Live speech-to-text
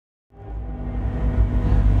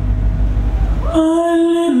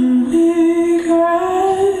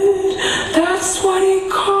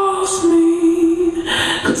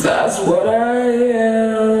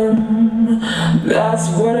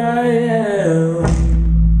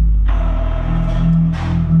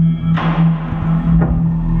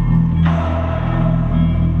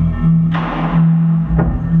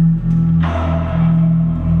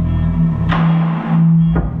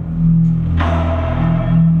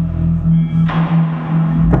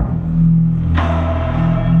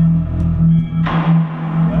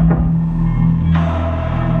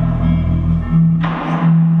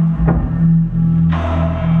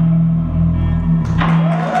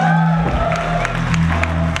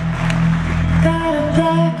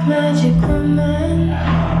woman.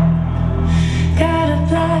 Got a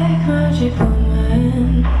black magic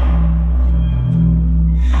woman.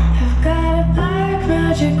 I've got a black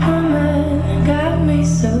magic woman. Got me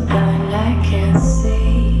so blind I can't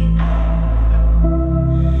see.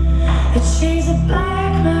 But she's a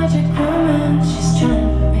black magic woman. She's trying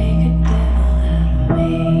to make a devil out of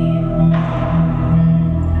me.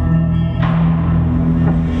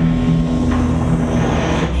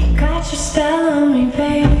 You got your spell on me,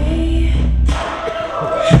 baby.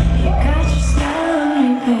 You got your spell on me,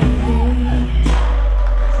 baby.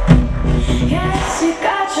 Yes, you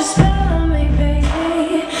got your spell on me,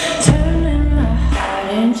 baby. Turning my heart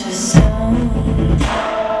into stone.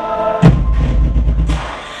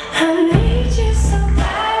 I need you so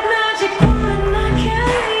bad, magic woman. I can't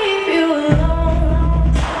leave you alone.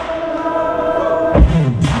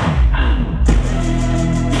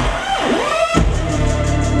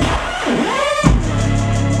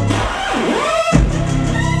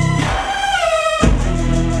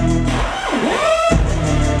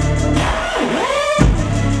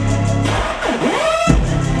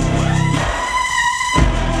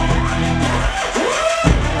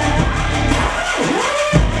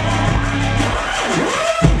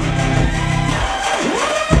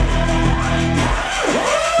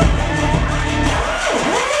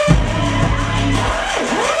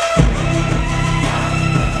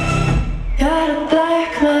 Got a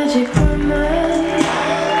black magic woman.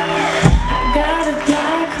 I got a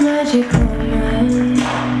black magic woman.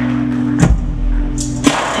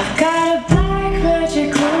 I've got a black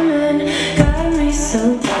magic woman. Got me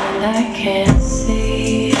so blind I can't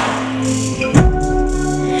see.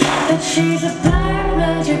 But she's a black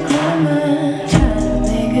magic woman. Trying to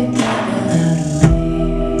make a devil out of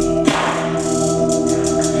me.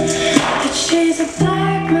 But she's a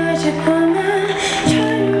black magic woman.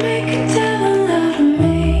 Trying to make a devil out of me.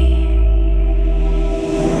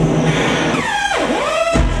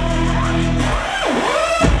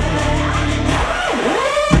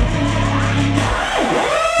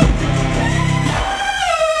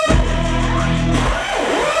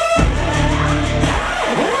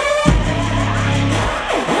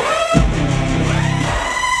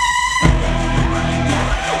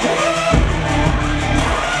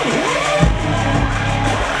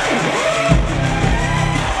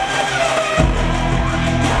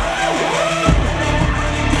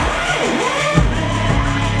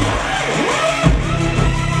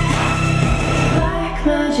 Black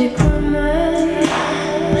magic woman.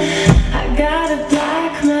 I got a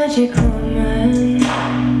black magic woman.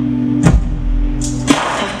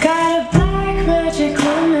 I've got a black magic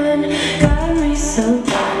woman. Got me so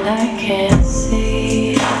blind I can't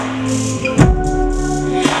see.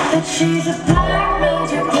 But she's a black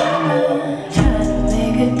magic woman. Trying to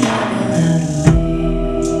make a devil out of me.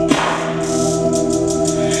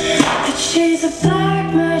 But she's a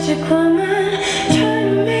black magic woman. Trying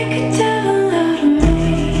to make a devil out of me.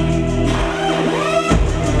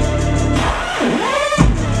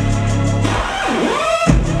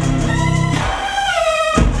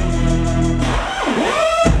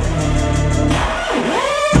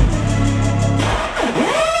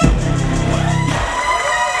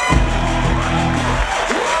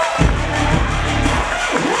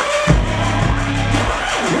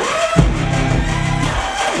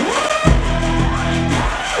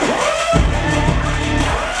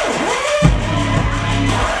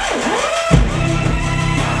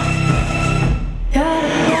 Got a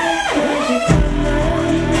black magic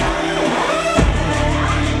woman.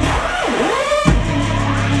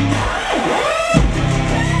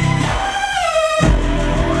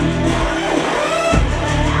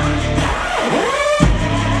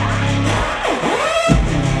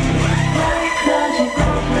 Black magic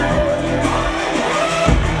woman.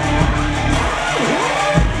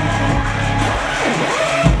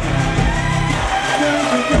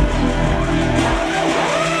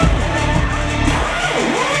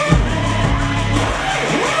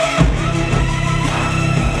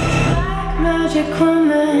 Black magic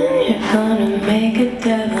woman, you're gonna